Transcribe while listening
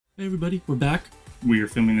Hey everybody, we're back. We are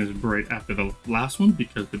filming this right after the last one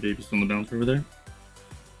because the baby's still in the bouncer over there.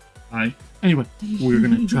 Hi. Anyway, we're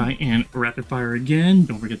gonna try and rapid fire again.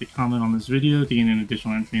 Don't forget to comment on this video to gain an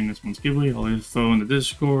additional entry in this month's giveaway. All info in the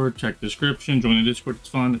Discord, check description, join the Discord, it's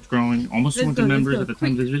fun, it's growing. Almost 200 members at the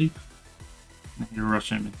time of this video. Now you're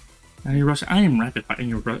rushing me. Now you're rushing. I am rapid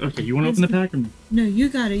firing. Okay, you wanna open the pack or me? No, you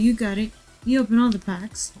got it, you got it. You open all the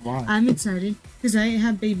packs. Why? I'm excited because I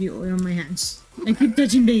have baby oil on my hands. I keep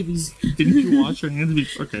touching babies. Didn't you wash your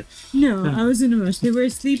hands? Okay. No, I was in a rush. They were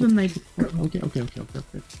asleep. I'm like, Okay.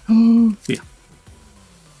 Oh, yeah.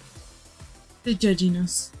 They're judging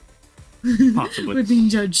us. Possibly. We're being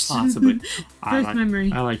judged. Possibly. First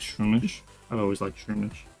memory. I like Shroomish. I've always liked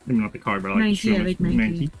Shroomish. Maybe not the card, but I like Mankey, Shroomish. I like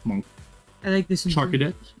Mankey. Monk. I like this one.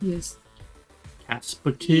 Charcadet. Yes.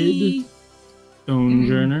 Caspa Kid.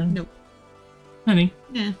 Stonejourner. Nope. Penny.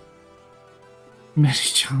 Yeah.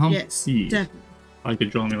 Medichomp. Yes, definitely. I could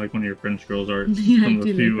draw me like one of your French girls art Yeah,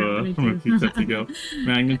 from a few sets ago.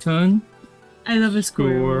 Magneton. I love a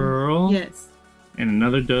squirrel. Yes. And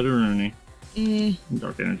another Dudderoni. Eh.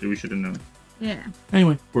 Dark Energy, we should have known. Yeah.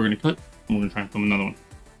 Anyway, we're going to cut, and we're going to try and film another one.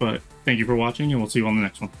 But thank you for watching, and we'll see you on the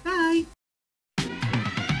next one. Bye.